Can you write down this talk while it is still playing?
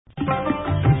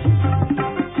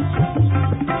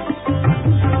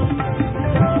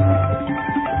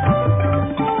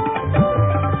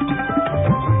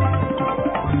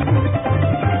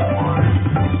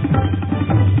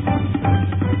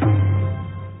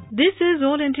This is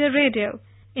All India Radio.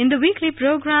 In the weekly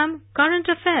program Current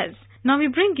Affairs, now we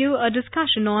bring you a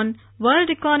discussion on World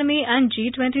Economy and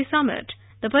G20 Summit.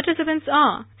 The participants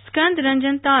are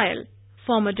Skandaranjan Tayal,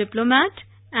 former diplomat,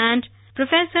 and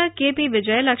Professor K.P.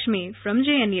 Vijay Lakshmi from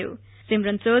JNU.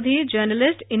 Simran Sodhi,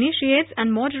 journalist, initiates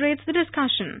and moderates the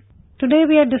discussion. Today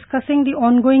we are discussing the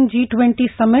ongoing G20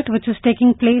 summit which is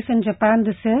taking place in Japan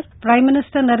this year. Prime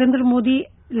Minister Narendra Modi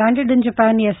landed in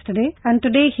Japan yesterday, and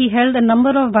today he held a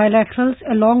number of bilaterals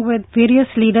along with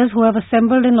various leaders who have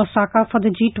assembled in Osaka for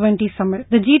the G20 summit.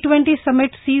 The G20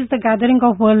 summit sees the gathering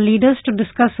of world leaders to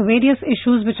discuss various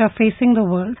issues which are facing the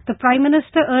world. The Prime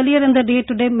Minister earlier in the day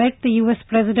today met the US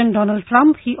President Donald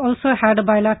Trump. He also had a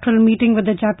bilateral meeting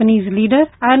with the Japanese leader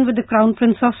and with the Crown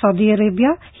Prince of Saudi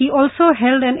Arabia. He also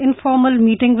held an informal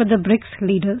meeting with the BRICS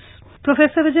leaders.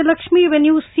 Professor Vijay Lakshmi, when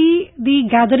you see the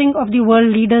gathering of the world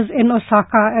leaders in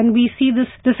Osaka and we see this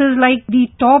is like the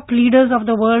top leaders of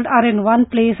the world are in one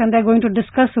place and they're going to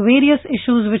discuss various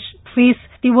issues which face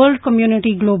the world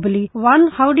community globally. One,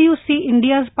 how do you see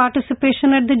India's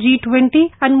participation at the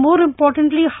G20? And more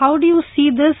importantly, how do you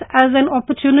see this as an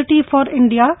opportunity for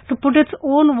India to put its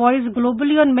own voice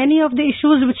globally on many of the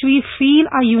issues which we feel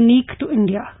are unique to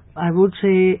India? I would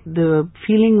say the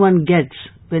feeling one gets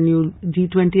when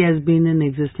G20 has been in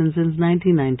existence since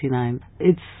 1999.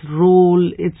 Its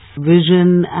role, its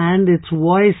vision and its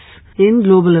voice in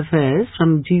global affairs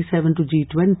from G7 to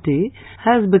G20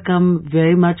 has become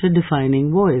very much a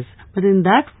defining voice. But in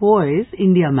that voice,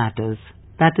 India matters.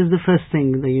 That is the first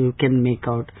thing that you can make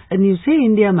out. And you say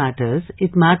India matters,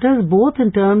 it matters both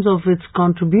in terms of its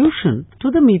contribution to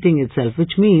the meeting itself,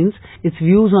 which means its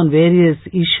views on various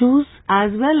issues, as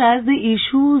well as the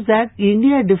issues that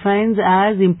India defines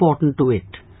as important to it.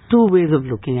 Two ways of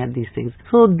looking at these things.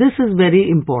 So this is very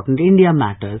important. India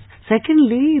matters.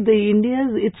 Secondly,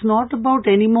 it's not about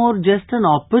anymore just an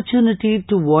opportunity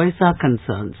to voice our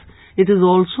concerns. It is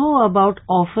also about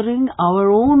offering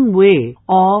our own way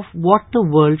of what the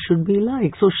world should be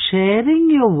like. So sharing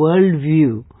your world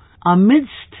view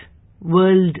amidst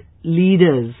world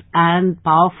leaders and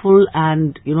powerful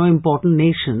and, important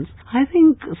nations, I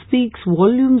think speaks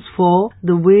volumes for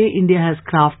the way India has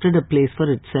crafted a place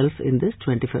for itself in this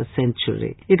 21st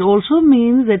century. It also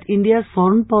means that India's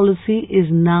foreign policy is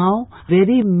now a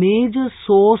very major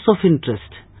source of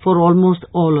interest for almost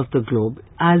all of the globe.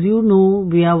 As you know,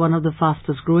 we are one of the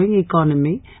fastest growing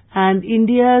economy, and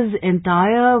India's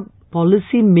entire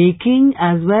policy making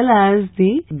as well as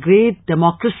the great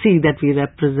democracy that we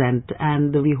represent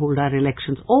and we hold our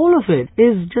elections, all of it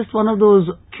is just one of those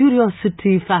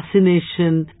curiosity,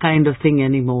 fascination kind of thing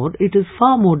anymore. It is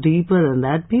far more deeper than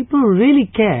that. People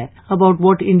really care about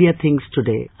what India thinks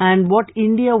today, and what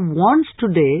India wants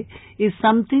today is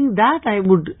something that I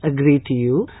would agree to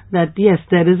you that yes,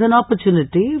 there is an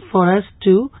opportunity for us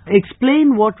to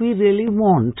explain what we really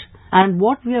want and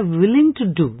what we are willing to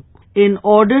do in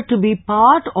order to be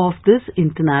part of this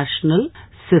international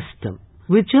system.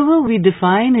 Whichever we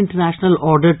define international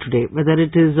order today, whether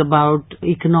it is about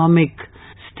economic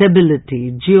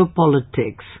stability,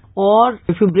 geopolitics, or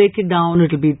if you break it down,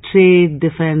 it will be trade,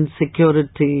 defense,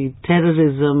 security,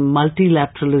 terrorism,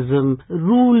 multilateralism,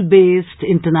 rule-based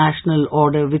international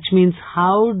order, which means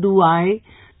how do I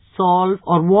solve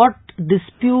or what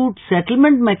dispute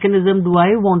settlement mechanism do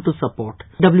I want to support?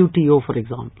 WTO, for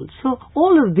example. So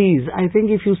all of these, I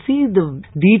think if you see the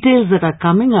details that are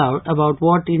coming out about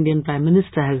what Indian Prime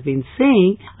Minister has been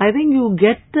saying, I think you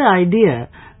get the idea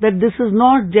that this is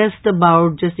not just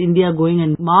about just India going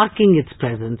and marking its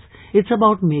presence. It's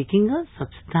about making a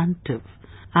substantive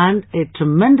and a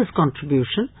tremendous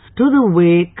contribution to the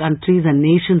way countries and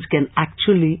nations can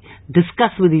actually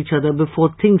discuss with each other before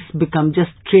things become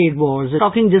just trade wars.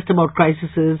 Talking just about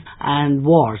crises and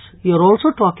wars. You're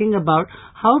also talking about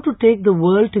how to take the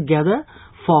world together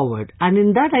forward. And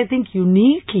in that, I think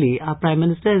uniquely, our Prime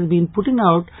Minister has been putting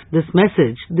out this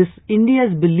message, this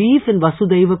India's belief in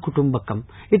Vasudhaiva Kutumbakam.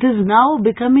 It is now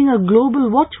becoming a global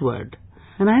watchword.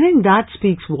 And I think that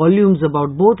speaks volumes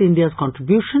about both India's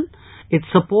contribution, its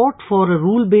support for a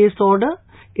rule-based order,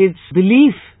 its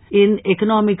belief in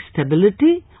economic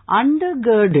stability,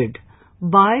 undergirded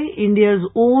by India's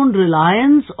own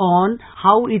reliance on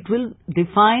how it will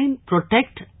define,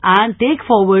 protect and take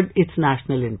forward its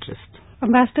national interest.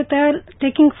 Ambassador Tayal,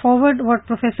 taking forward what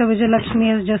Professor Vijay Lakshmi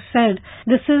has just said,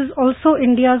 this is also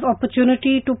India's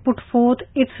opportunity to put forth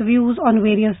its views on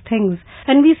various things.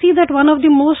 And we see that one of the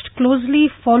most closely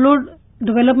followed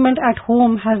development at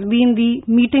home has been the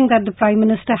meeting that the Prime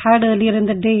Minister had earlier in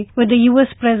the day with the US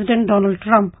President Donald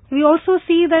Trump. We also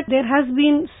see that there has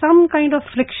been some kind of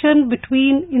friction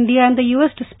between India and the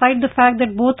US, despite the fact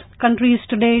that both countries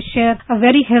today share a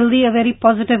very healthy, a very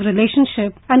positive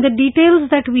relationship. And the details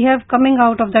that we have coming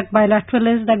out of that bilateral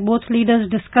is that both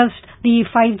leaders discussed the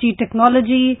 5G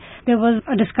technology, there was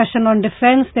a discussion on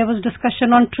defense, there was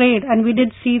discussion on trade, and we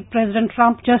did see President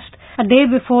Trump just a day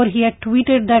before he had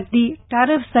tweeted that the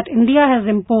tariffs that India has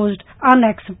imposed are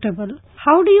unacceptable.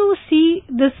 How do you see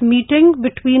this meeting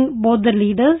between both the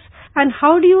leaders, and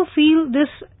how do you feel this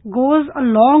goes a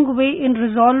long way in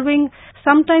resolving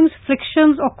sometimes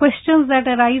frictions or questions that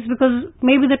arise because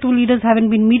maybe the two leaders haven't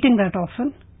been meeting that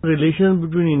often? Relations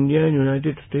between India and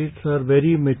United States are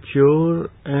very mature,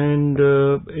 and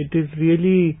it is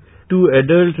really two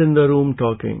adults in the room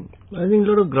talking. I think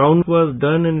a lot of ground was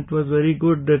done, and it was very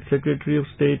good that Secretary of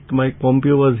State Mike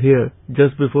Pompeo was here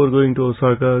just before going to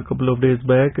Osaka a couple of days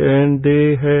back, and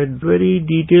they had very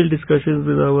detailed discussions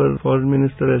with our Foreign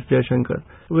Minister S. Jaishankar,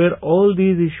 where all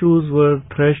these issues were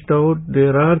thrashed out.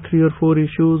 There are 3 or 4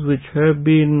 issues which have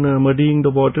been muddying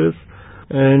the waters.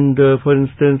 And for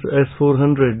instance,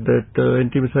 S-400, that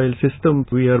anti-missile system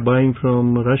we are buying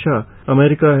from Russia,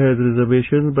 America has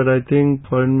reservations, but I think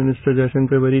Foreign Minister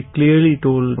Jaishankar very clearly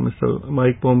told Mr.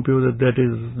 Mike Pompeo that that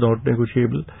is not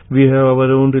negotiable. We have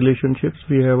our own relationships,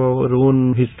 we have our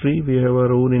own history, we have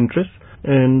our own interests,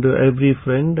 and every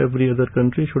friend, every other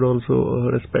country should also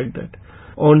respect that.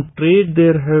 On trade,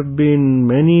 there have been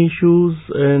many issues,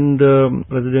 and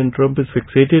President Trump is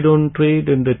fixated on trade,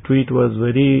 and the tweet was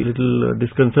very little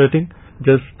disconcerting,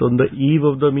 just on the eve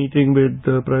of the meeting with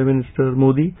Prime Minister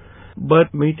Modi.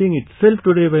 But meeting itself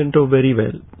today went off very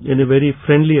well, in a very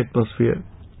friendly atmosphere.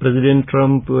 President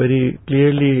Trump very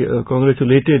clearly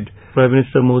congratulated Prime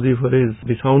Minister Modi for his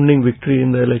resounding victory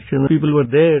in the election. People were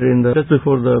there just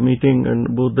before the meeting,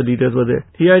 and both the leaders were there.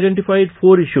 He identified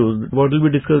 4 issues. What will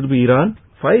be discussed will be Iran,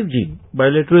 5G,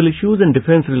 bilateral issues, and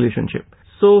defense relationship.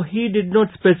 So he did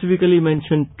not specifically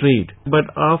mention trade. But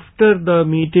after the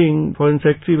meeting, Foreign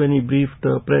Secretary, when he briefed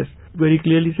the press, very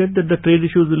clearly said that the trade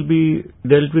issues will be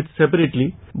dealt with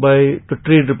separately by the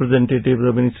trade representatives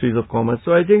of Ministries of Commerce.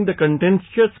 So I think the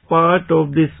contentious part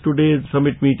of this today's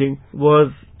summit meeting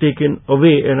was taken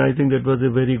away, and I think that was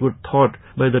a very good thought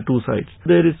by the two sides.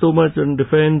 There is so much on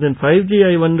defense and 5G.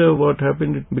 I wonder what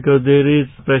happened, because there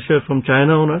is pressure from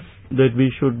China on us that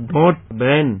we should not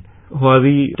ban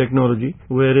Huawei technology,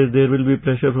 whereas there will be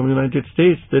pressure from the United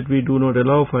States that we do not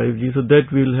allow 5G, so that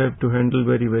we'll have to handle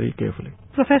very, very carefully.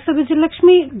 Professor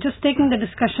Vijayalakshmi, just taking the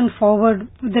discussion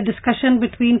forward, the discussion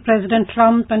between President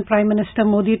Trump and Prime Minister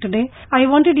Modi today,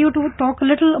 I wanted you to talk a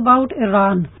little about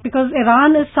Iran, because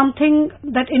Iran is something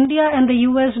that India and the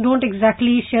US don't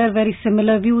exactly share very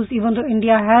similar views, even though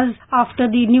India has, after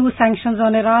the new sanctions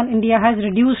on Iran, India has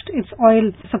reduced its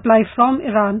oil supply from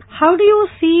Iran. How do you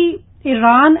see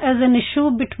Iran as an issue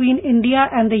between India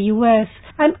and the US?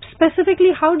 And specifically,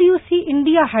 how do you see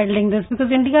India handling this? Because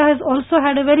India has also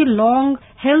had a very long,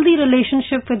 healthy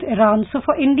relationship with Iran. So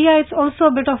for India, it's also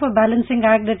a bit of a balancing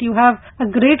act that you have a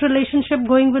great relationship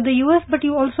going with the US, but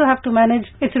you also have to manage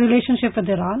its relationship with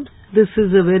Iran. This is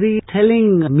a very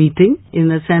telling meeting in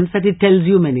a sense that it tells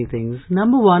you many things.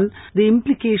 Number one, the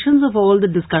implications of all the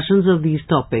discussions of these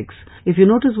topics. If you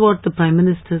notice what the Prime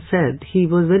Minister said, he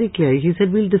was very clear. He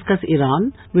said, we'll discuss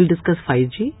Iran, we'll discuss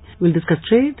 5G, we'll discuss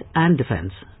trade and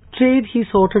defense. Trade, he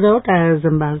sorted out, as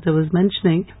Ambassador was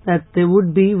mentioning, that there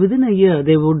would be, within a year,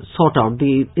 they would sort out.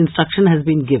 The instruction has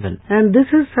been given. And this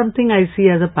is something I see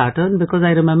as a pattern, because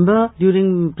I remember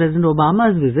during President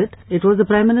Obama's visit, it was the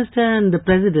Prime Minister and the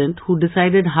President who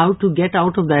decided how to get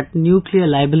out of that Nuclear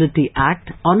Liability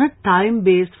Act on a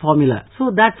time-based formula.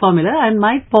 So that formula, and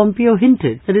Mike Pompeo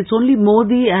hinted that it's only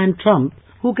Modi and Trump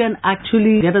who can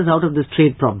actually get us out of this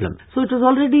trade problem. So it was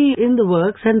already in the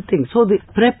works and things. So the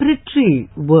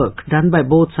preparatory work done by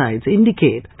both sides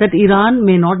indicate that Iran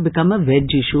may not become a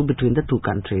wedge issue between the two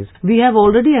countries. We have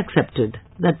already accepted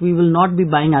that we will not be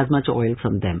buying as much oil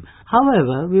from them.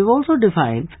 However, we've also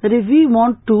defined that if we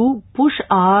want to push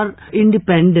our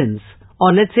independence,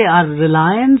 or let's say our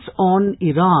reliance on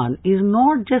Iran, is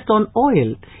not just on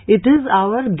oil, it is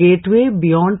our gateway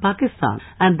beyond Pakistan,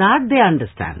 and that they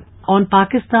understand. On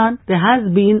Pakistan, there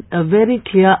has been a very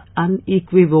clear,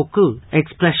 unequivocal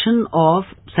expression of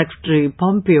Secretary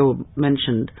Pompeo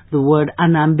mentioned the word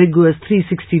unambiguous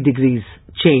 360 degrees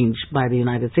change by the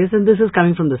United States, and this is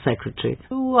coming from the Secretary,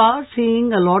 who are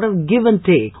seeing a lot of give and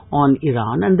take on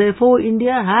Iran, and therefore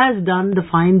India has done the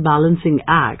fine balancing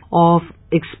act of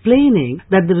explaining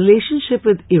that the relationship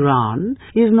with Iran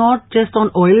is not just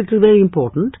on oil, it is very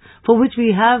important, for which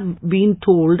we have been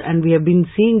told and we have been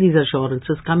seeing these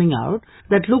assurances coming out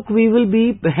that, look, we will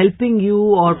be helping you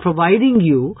or providing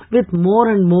you with more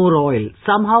and more oil.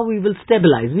 Somehow we will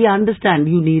stabilize. We understand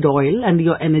you need oil and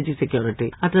your energy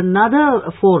security. At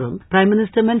another forum, Prime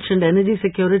Minister mentioned energy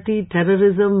security,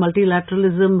 terrorism,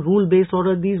 multilateralism, rule-based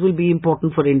order, these will be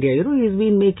important for India. He's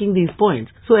been making these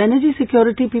points. So energy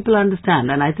security people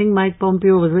understand, and I think Mike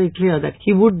Pompeo was very clear that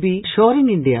he would be assuring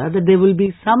India that there will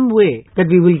be some way that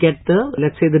we will get the,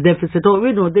 let's say, the deficit, or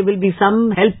there will be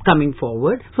some help coming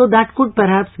forward. So that could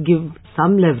perhaps give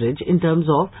some leverage in terms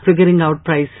of figuring out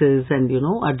prices and,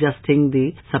 adjusting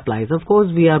the supplies. Of course,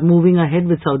 we are moving ahead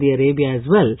with Saudi Arabia as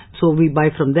well, so we buy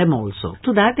from them also.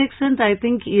 To that extent, I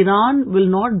think Iran will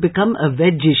not become a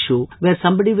wedge issue where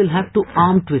somebody will have to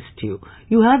arm twist you.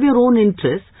 You have your own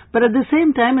interests, but at the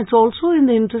same time, it's also in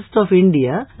the interest of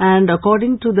India, and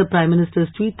according to the Prime Minister's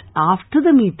tweet after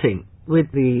the meeting with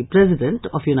the President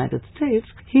of United States,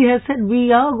 he has said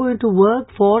we are going to work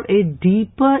for a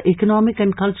deeper economic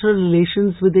and cultural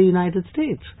relations with the United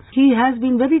States. He has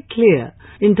been very clear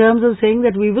in terms of saying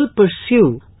that we will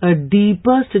pursue a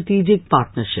deeper strategic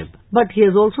partnership. But he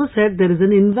has also said there is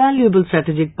an invaluable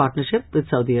strategic partnership with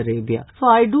Saudi Arabia. So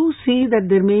I do see that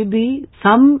there may be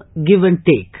some give and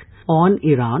take on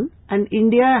Iran, and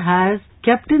India has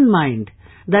kept in mind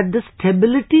that the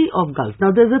stability of Gulf.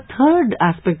 Now there's a third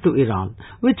aspect to Iran,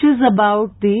 which is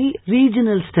about the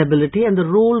regional stability and the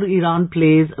role Iran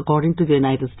plays, according to the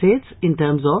United States, in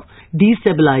terms of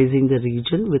destabilizing the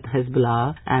region with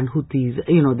Hezbollah and Houthis,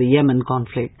 the Yemen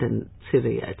conflict and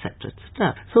Syria, etc.,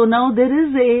 etc. So now there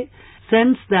is a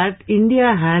sense that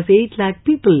India has 8 lakh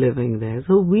people living there.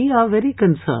 So we are very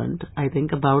concerned, I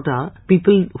think, about our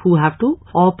people who have to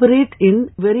operate in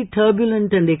very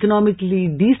turbulent and economically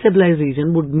destabilized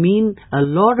region would mean a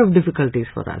lot of difficulties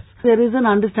for us. There is an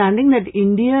understanding that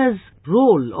India's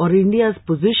role or India's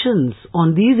positions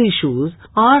on these issues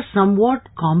are somewhat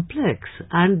complex,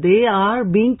 and they are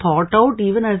being thought out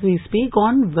even as we speak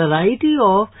on variety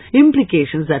of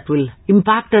implications that will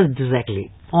impact us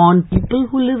directly on people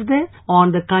who live there,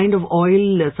 on the kind of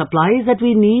oil supplies that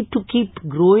we need to keep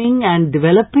growing and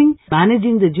developing,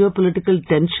 managing the geopolitical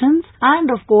tensions,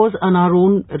 and of course on our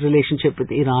own relationship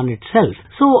with Iran itself.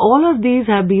 So all of these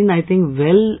have been, I think,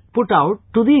 well put out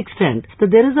to the extent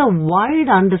that there is a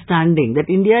wide understanding that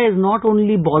India is not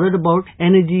only bothered about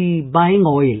energy, buying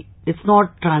oil. It's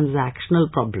not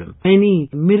transactional problem. Many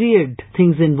myriad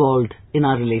things involved in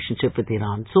our relationship with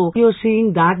Iran. So you're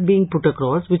seeing that being put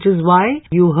across, which is why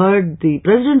you heard the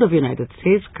President of the United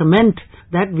States comment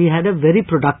that we had a very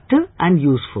productive and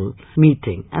useful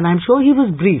meeting. And I'm sure he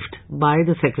was briefed by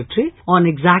the Secretary on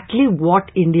exactly what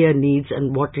India needs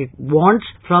and what it wants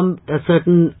from a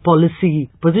certain policy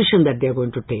position that they're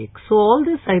going to take. So all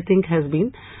this, I think, has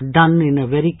been done in a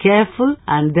very careful,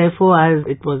 and therefore, as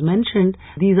it was mentioned,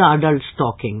 these are adults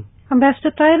talking.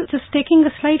 Ambassador Tayal, just taking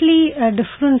a slightly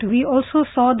different, we also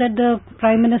saw that the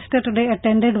Prime Minister today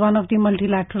attended one of the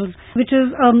multilaterals, which is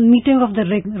a meeting of the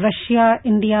RIG, Russia,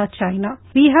 India, China.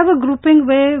 We have a grouping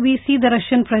where we see the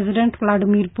Russian President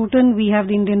Vladimir Putin, we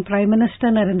have the Indian Prime Minister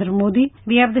Narendra Modi,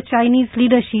 we have the Chinese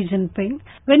leader Xi Jinping.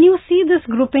 When you see this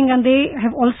grouping, and they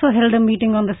have also held a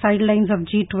meeting on the sidelines of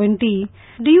G20,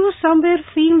 do you somewhere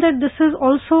feel that this is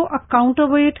also a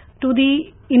counterweight to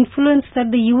the influence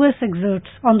that the US exerts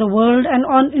on the world and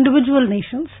on individual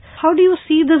nations? How do you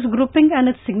see this grouping and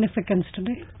its significance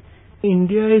today?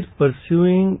 India is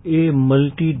pursuing a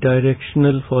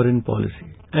multi-directional foreign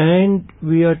policy, and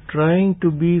we are trying to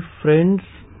be friends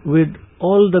with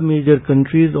all the major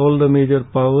countries, all the major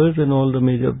powers and all the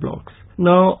major blocs.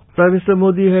 Now, Prime Minister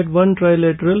Modi had one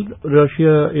trilateral,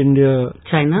 Russia, India,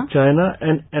 China,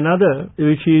 and another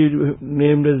which he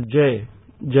named as J,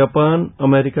 Japan,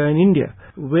 America and India,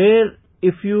 where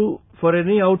if you, for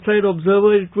any outside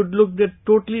observer, it would look at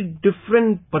totally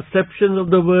different perceptions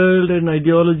of the world and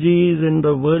ideologies and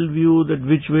the worldview, that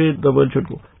which way the world should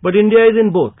go. But India is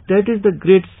in both. That is the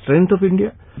great strength of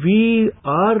India. We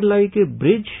are like a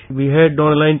bridge. We had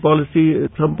non-aligned policy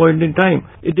at some point in time.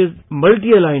 It is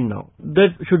multi-aligned now.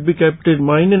 That should be kept in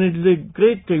mind, and it is a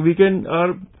great thing.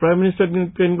 Our Prime Minister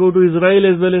can go to Israel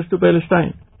as well as to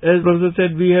Palestine. As Professor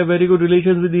said, we have very good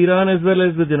relations with Iran as well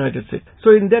as with the United States. So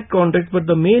in that context, but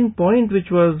the main point which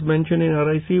was mentioned in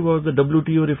RIC was the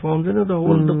WTO reforms.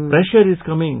 The pressure is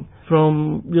coming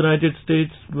from United States,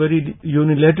 very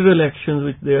unilateral actions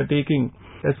which they are taking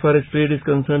as far as trade is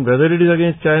concerned, whether it is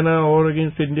against China or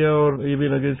against India or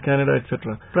even against Canada,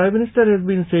 etc. Prime Minister has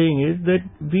been saying is that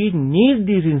we need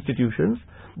these institutions,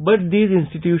 but these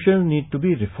institutions need to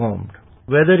be reformed.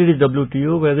 Whether it is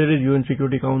WTO, whether it is UN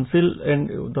Security Council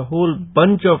and the whole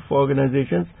bunch of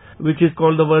organizations which is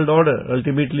called the world order.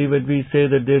 Ultimately, when we say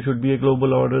that there should be a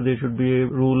global order, there should be a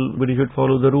rule, everybody should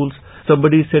follow the rules.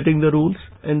 Somebody is setting the rules,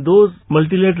 and those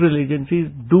multilateral agencies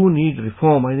do need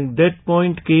reform. I think that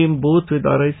point came both with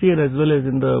RIC and as well as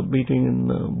in the meeting in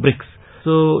BRICS.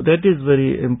 So that is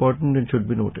very important and should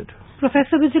be noted.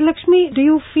 Professor Vijayalakshmi, do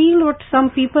you feel what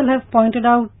some people have pointed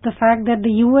out, the fact that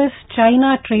the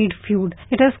US-China trade feud,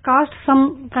 it has cast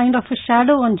some kind of a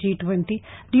shadow on G20?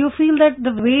 Do you feel that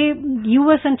the way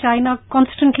US and China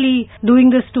constantly doing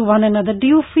this to one another, do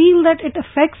you feel that it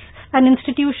affects an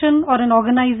institution or an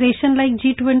organization like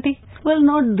G20? Well,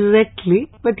 not directly,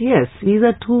 but yes, these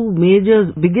are two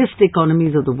biggest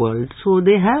economies of the world. So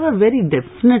they have a very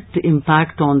definite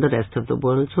impact on the rest of the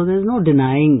world. So there's no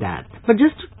denying that. But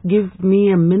just to give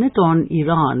me a minute on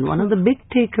Iran, one of the big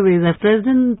takeaways that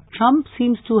President Trump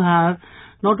seems to have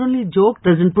not only joked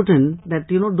President Putin that,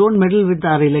 don't meddle with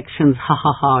our elections, ha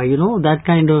ha ha, that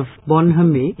kind of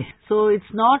bonhomie. So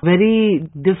it's not very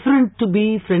different to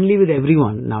be friendly with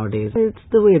everyone nowadays. It's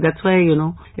the way. That's why,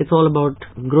 it's all about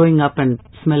growing up and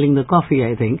smelling the coffee,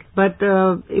 I think. But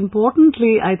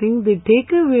importantly, I think the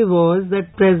takeaway was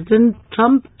that President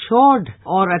Trump showed,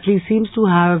 or at least seems to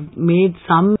have made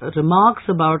some remarks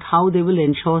about how they will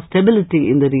ensure stability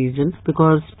in the region,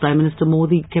 because Prime Minister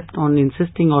Modi kept on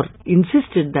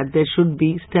insisted that there should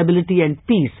be stability and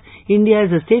peace. India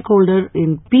is a stakeholder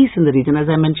in peace in the region. As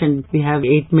I mentioned, we have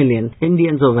 8 million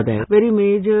Indians over there. Very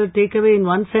major takeaway in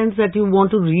one sense that you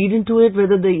want to read into it,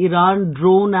 whether the Iran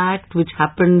drone act which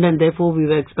happened and therefore we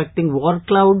were expecting war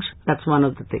clouds. That's one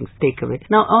of the things, takeaway.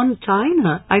 Now on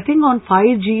China, I think on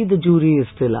 5G the jury is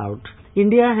still out.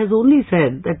 India has only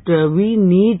said that we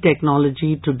need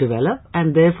technology to develop,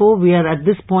 and therefore we are at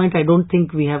this point, I don't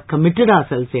think we have committed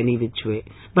ourselves any which way.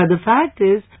 But the fact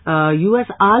is, US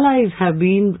allies have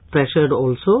been pressured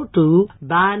also to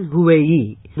ban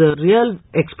Huawei. The real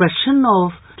expression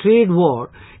of trade war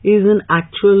is in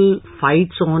actual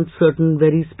fights on certain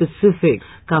very specific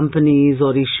companies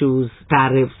or issues,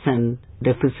 tariffs and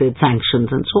deficit, sanctions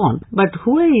and so on. But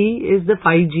Huawei is the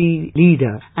 5G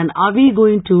leader. And are we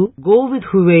going to go with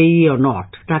Huawei or not?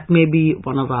 That may be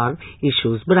one of our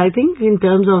issues. But I think in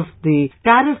terms of the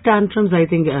tariff tantrums, I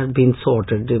think have been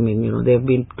sorted. I mean, they've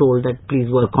been told that please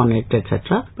work on it,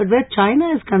 etc. But where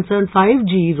China is concerned,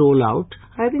 5G rollout,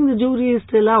 I think the jury is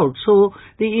still out. So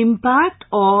the impact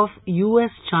of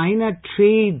US-China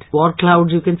trade war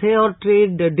clouds, you can say, or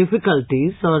trade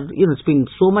difficulties, or, it's been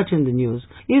so much in the news,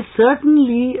 is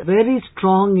certainly a very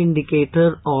strong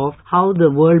indicator of how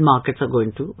the world markets are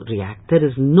going to react. There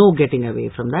is no getting away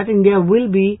from that. India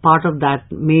will be part of that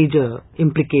major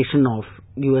implication of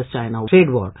US-China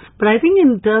trade war. But I think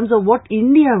in terms of what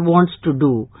India wants to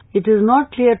do, it is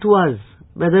not clear to us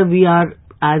whether we are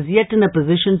as yet in a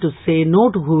position to say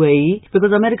no to Huawei,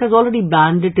 because America has already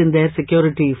banned it in their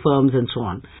security firms and so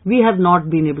on. We have not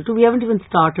been able to. We haven't even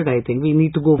started, I think. We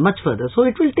need to go much further. So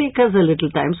it will take us a little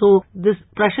time. So this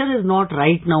pressure is not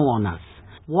right now on us.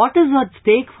 What is at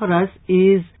stake for us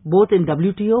is both in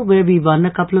WTO, where we won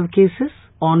a couple of cases,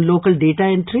 on local data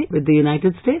entry with the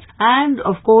United States, and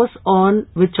of course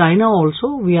with China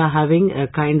also, we are having a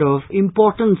kind of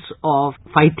importance of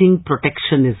fighting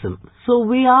protectionism. So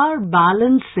we are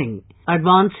balancing,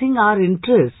 advancing our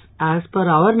interests as per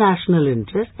our national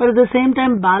interest, but at the same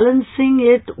time balancing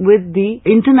it with the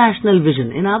international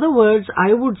vision. In other words,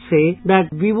 I would say that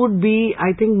we would be,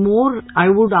 I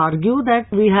would argue that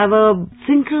we have a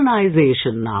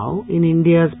synchronization now in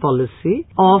India's policy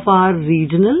of our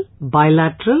regional,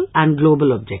 bilateral and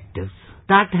global objectives.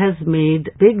 That has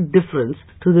made big difference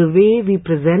to the way we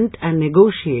present and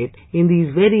negotiate in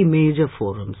these very major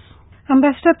forums.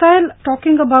 Ambassador Tayal,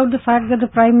 talking about the fact that the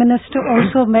Prime Minister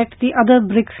also met the other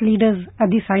BRICS leaders at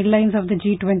the sidelines of the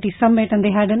G20 summit, and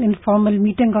they had an informal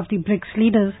meeting of the BRICS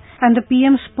leaders, and the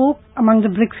PM spoke among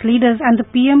the BRICS leaders, and the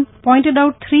PM pointed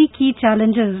out 3 key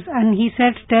challenges, and he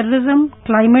said terrorism,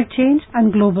 climate change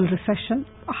and global recession.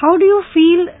 How do you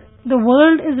feel the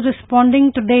world is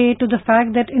responding today to the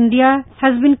fact that India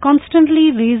has been constantly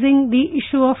raising the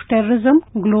issue of terrorism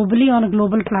globally on a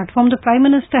global platform? The Prime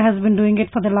Minister has been doing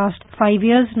it for the last 5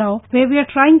 years now, where we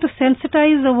are trying to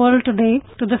sensitize the world today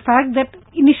to the fact that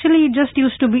initially it just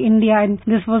used to be India and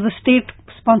this was a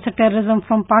state-sponsored terrorism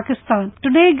from Pakistan.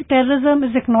 Today terrorism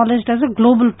is acknowledged as a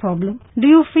global problem. Do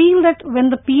you feel that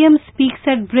when the PM speaks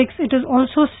at BRICS, it is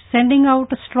also sending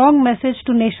out a strong message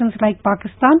to nations like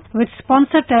Pakistan which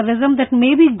sponsor terrorism, that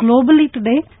maybe globally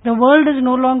today the world is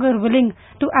no longer willing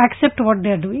to accept what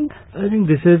they are doing? I think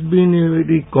this has been a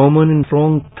very common and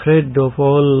strong thread of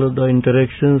all the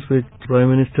interactions which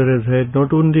Prime Minister has had,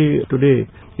 not only today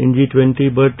in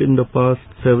G20 but in the past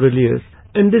several years.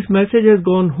 And this message has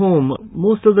gone home.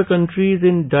 Most of the countries,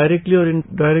 directly or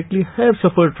indirectly, have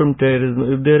suffered from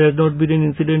terrorism. If there has not been an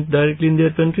incident directly in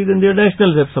their country, then their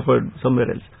nationals have suffered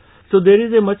somewhere else. So there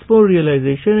is a much more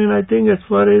realization, and I think as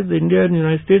far as India and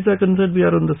United States are concerned, we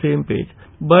are on the same page.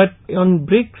 But on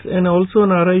BRICS and also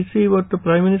on RIC, what the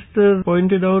Prime Minister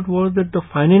pointed out was that the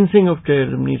financing of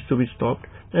terrorism needs to be stopped.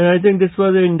 And I think this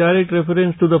was an indirect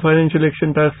reference to the Financial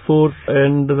Action Task Force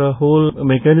and the whole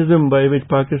mechanism by which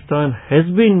Pakistan has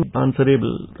been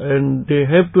answerable, and they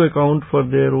have to account for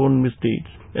their own misdeeds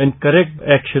and correct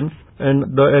actions.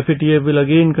 And the FATF will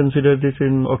again consider this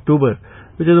in October,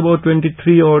 which is about 23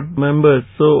 odd members.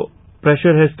 So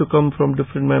pressure has to come from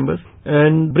different members.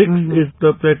 And BRICS is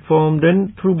the platform.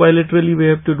 Then through bilaterally we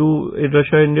have to do in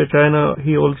Russia, India, China.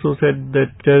 He also said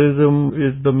that terrorism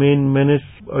is the main menace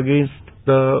against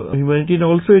the humanity, and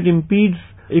also it impedes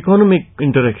economic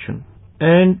interaction.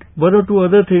 And one or two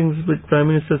other things which Prime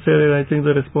Minister said, and I think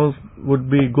the response would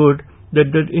be good,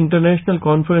 that international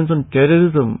conference on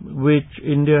terrorism, which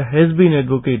India has been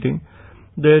advocating,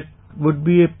 that would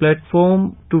be a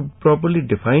platform to properly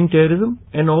define terrorism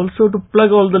and also to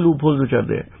plug all the loopholes which are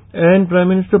there. And Prime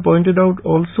Minister pointed out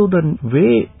also the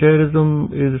way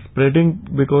terrorism is spreading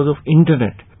because of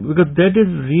internet, because that is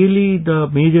really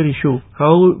the major issue,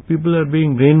 how people are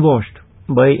being brainwashed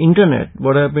by internet.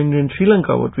 What happened in Sri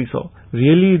Lanka, what we saw,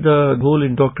 really the whole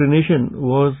indoctrination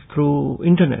was through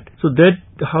internet. So that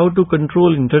how to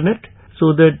control internet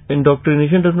so that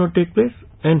indoctrination does not take place,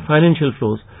 and financial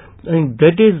flows. I think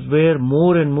that is where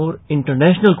more and more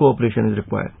international cooperation is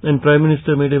required, and Prime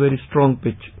Minister made a very strong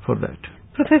pitch for that.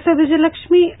 Professor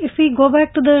Vijayalakshmi, if we go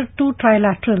back to the two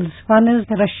trilaterals, one is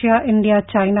Russia, India,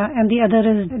 China, and the other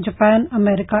is Japan,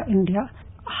 America, India.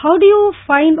 How do you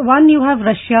find, one, you have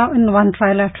Russia in one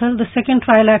trilateral, the second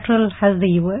trilateral has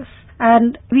the US.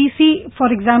 And we see,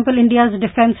 for example, India's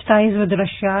defense ties with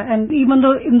Russia. And even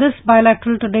though in this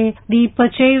bilateral today, the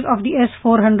purchase of the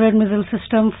S-400 missile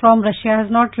system from Russia has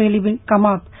not really come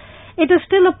up, it is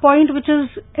still a point which is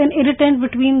an irritant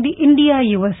between the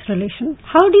India-US relation.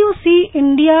 How do you see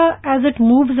India as it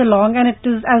moves along? And it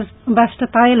is, as Ambassador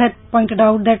Tayal had pointed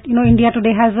out, that India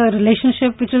today has a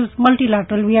relationship which is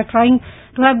multilateral. We are trying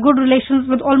to have good relations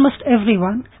with almost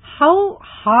everyone. How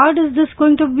hard is this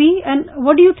going to be, and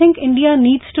what do you think India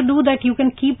needs to do that you can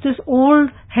keep this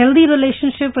old healthy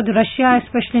relationship with Russia,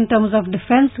 especially in terms of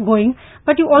defense, going,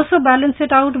 but you also balance it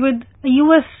out with a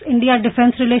US-India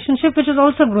defense relationship which is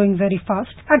also growing very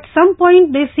fast? At some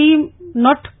point they seem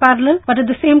not parallel, but at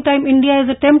the same time India is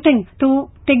attempting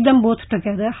to take them both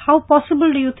together. How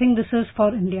possible do you think this is for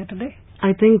India today?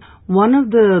 I think one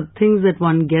of the things that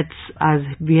one gets as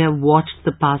we have watched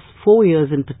the past 4 years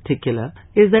in particular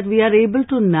is that we are able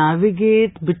to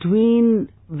navigate between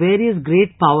various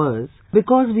great powers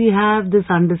because we have this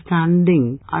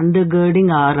understanding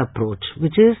undergirding our approach,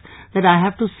 which is that I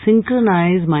have to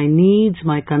synchronize my needs,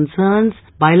 my concerns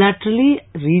bilaterally,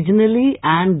 regionally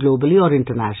and globally or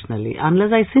internationally.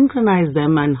 Unless I synchronize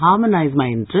them and harmonize my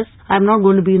interests, I'm not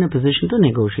going to be in a position to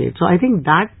negotiate. So I think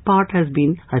that part has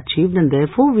been achieved, and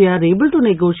therefore we are able to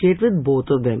negotiate with both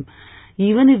of them,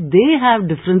 even if they have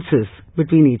differences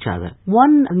between each other.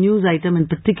 One news item in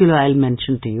particular I'll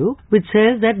mention to you, which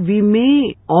says that we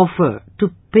may offer to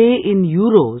pay in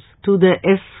euros to the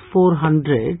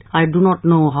S-400. I do not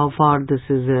know how far this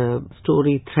is a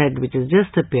story thread which is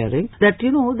just appearing, that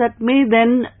that may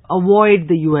then avoid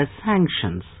the US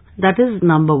sanctions. That is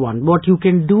number one. What you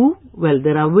can do? Well,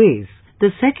 there are ways. The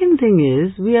second thing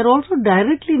is, we are also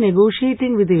directly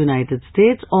negotiating with the United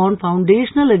States on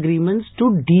foundational agreements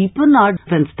to deepen our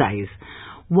defense ties.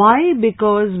 Why?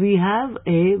 Because we have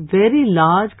a very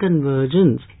large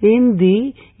convergence in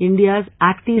India's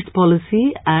Act East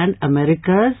policy and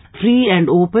America's free and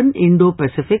open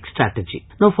Indo-Pacific strategy.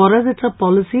 Now, for us it's a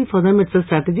policy, for them it's a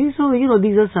strategy, so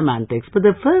these are semantics. But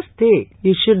the first thing,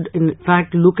 you should in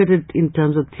fact look at it in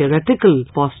terms of theoretical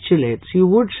postulates. You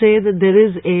would say that there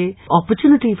is a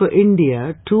opportunity for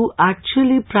India to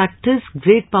actually practice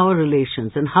great power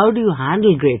relations, and how do you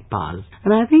handle great powers?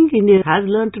 And I think India has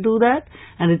learned to do that,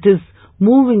 and it is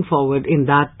moving forward in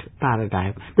that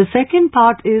paradigm. The second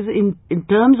part is in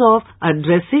terms of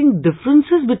addressing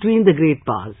differences between the great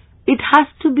powers. It has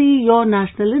to be your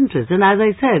national interest. And as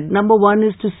I said, number one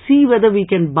is to see whether we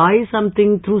can buy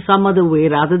something through some other way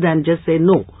rather than just say,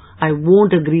 no, I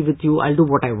won't agree with you, I'll do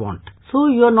what I want. So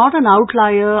you're not an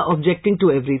outlier objecting to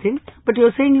everything, but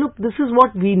you're saying, look, this is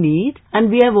what we need,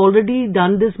 and we have already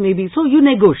done this maybe. So you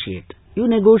negotiate. You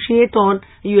negotiate on,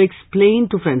 you explain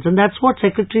to friends. And that's what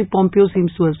Secretary Pompeo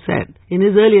seems to have said in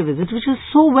his earlier visit, which is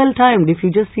so well timed. If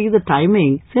you just see the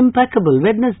timing, it's impeccable,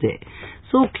 Wednesday.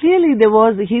 So clearly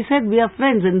he said we are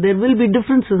friends and there will be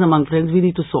differences among friends, we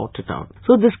need to sort it out.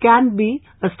 So this can be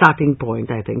a starting point,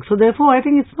 I think. So therefore I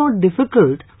think it's not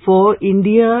difficult for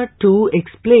India to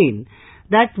explain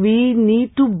that we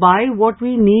need to buy what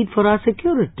we need for our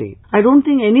security. I don't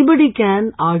think anybody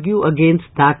can argue against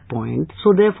that point.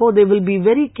 So therefore they will be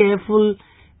very careful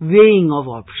weighing of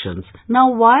options.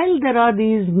 Now, while there are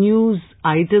these news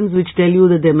items which tell you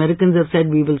that the Americans have said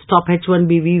we will stop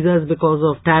H-1B visas because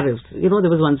of tariffs, there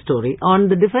was one story. On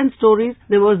the defense stories,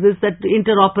 there was this that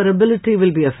interoperability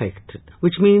will be affected,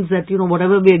 which means that,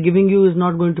 whatever we are giving you is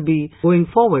not going to be going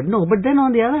forward. No, but then on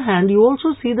the other hand, you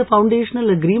also see the foundational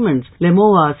agreements,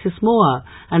 LEMOA, SISMOA,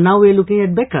 and now we're looking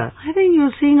at BECA. I think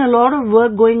you're seeing a lot of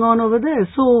work going on over there.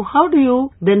 So how do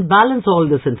you then balance all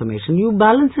this information? You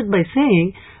balance it by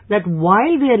saying that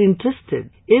while we are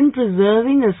interested in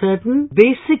preserving a certain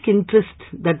basic interest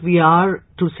that we are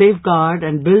to safeguard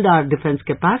and build our defense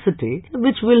capacity,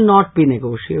 which will not be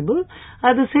negotiable,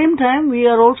 at the same time we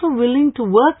are also willing to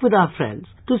work with our friends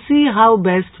to see how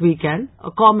best we can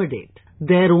accommodate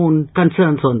their own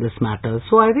concerns on this matter.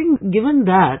 So I think given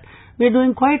that, we're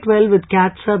doing quite well with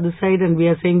CATSA this side and we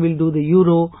are saying we'll do the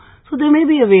Euro. So there may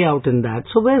be a way out in that.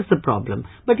 So where's the problem?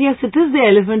 But yes, it is the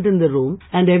elephant in the room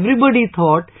and everybody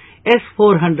thought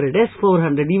S-400.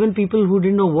 Even people who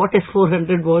didn't know what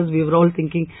S-400 was, we were all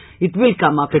thinking it will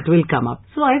come up.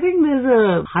 So I think there's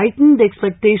a heightened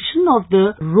expectation of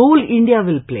the role India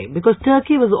will play because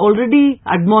Turkey was already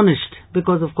admonished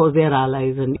because of course they are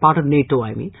allies and part of NATO,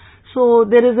 So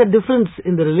there is a difference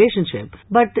in the relationship.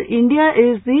 But India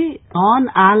is the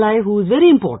non-ally who is very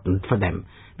important for them.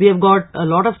 We have got a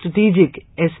lot of strategic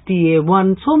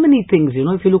STA1, so many things,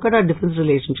 if you look at our defense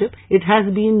relationship, it has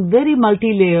been very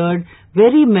multi-layered,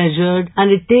 very measured,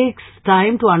 and it takes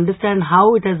time to understand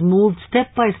how it has moved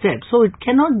step by step. So it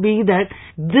cannot be that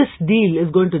this deal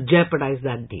is going to jeopardize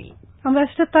that deal.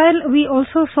 Mr. Tayal, we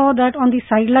also saw that on the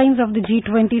sidelines of the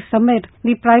G20 summit,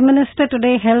 the Prime Minister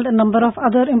today held a number of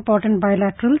other important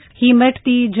bilaterals. He met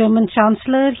the German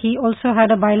Chancellor, he also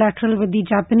had a bilateral with the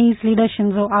Japanese leader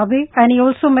Shinzo Abe, and he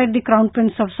also met the Crown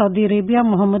Prince of Saudi Arabia,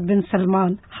 Mohammed bin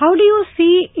Salman. How do you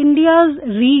see India's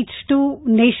reach to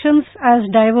nations as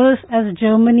diverse as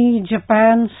Germany,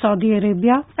 Japan, Saudi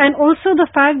Arabia, and also the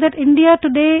fact that India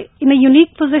today in a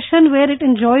unique position where it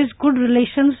enjoys good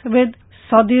relations with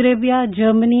Saudi Arabia,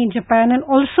 Germany, Japan, and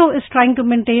also is trying to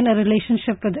maintain a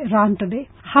relationship with Iran today.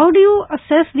 How do you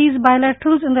assess these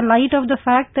bilaterals in the light of the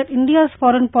fact that India's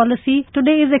foreign policy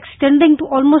today is extending to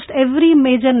almost every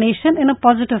major nation in a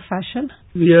positive fashion?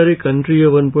 We are a country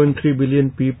of 1.3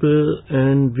 billion people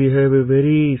and we have a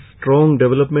very strong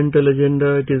developmental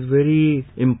agenda. It is very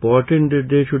important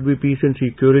that there should be peace and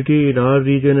security in our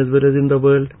region as well as in the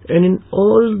world. And in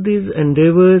all these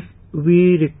endeavors,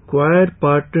 we require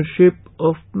partnership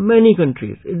of many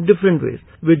countries in different ways.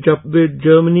 With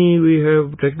Germany, we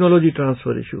have technology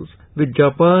transfer issues. With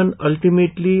Japan,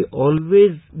 ultimately,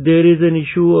 always there is an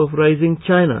issue of rising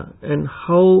China and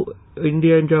how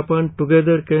India and Japan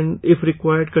together can, if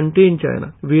required, contain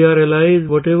China. We are allies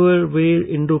whatever way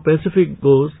Indo-Pacific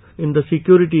goes in the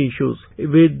security issues.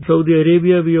 With Saudi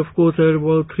Arabia, we of course have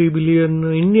about 3 billion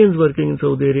Indians working in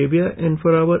Saudi Arabia, and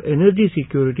for our energy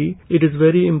security, it is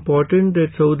very important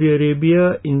that Saudi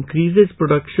Arabia increases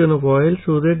production of oil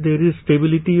so that there is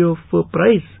stability of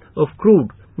price of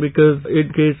crude, because in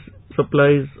case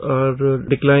supplies are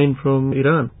declined from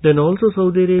Iran. Then also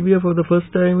Saudi Arabia for the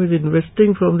first time is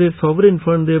investing from their sovereign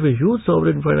fund. They have a huge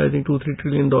sovereign fund, I think $2-3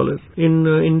 trillion in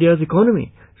India's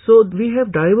economy. So we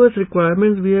have diverse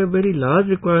requirements, we have very large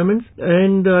requirements,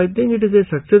 and I think it is a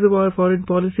success of our foreign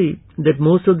policy that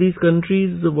most of these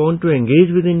countries want to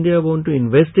engage with India, want to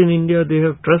invest in India, they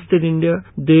have trust in India,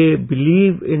 they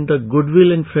believe in the goodwill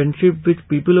and friendship which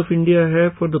people of India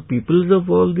have for the peoples of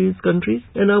all these countries,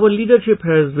 and our leadership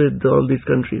has with all these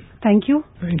countries. Thank you.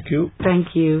 Thank you.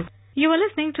 Thank you. You are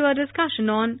listening to a discussion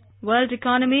on World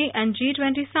Economy and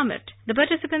G20 Summit. The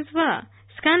participants were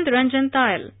Skandaranjan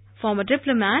Tayal, former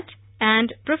diplomat,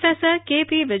 and Professor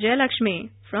K.P.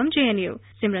 Vijayalakshmi from JNU.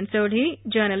 Simran Sodhi,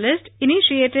 journalist,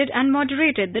 initiated and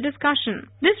moderated the discussion.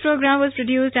 This program was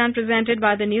produced and presented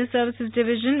by the News Services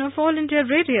Division of All India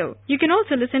Radio. You can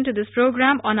also listen to this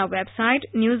program on our website,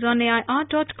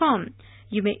 newsonair.com.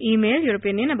 You may email your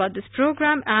opinion about this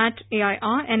program at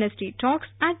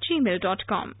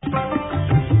airnsttalks@gmail.com.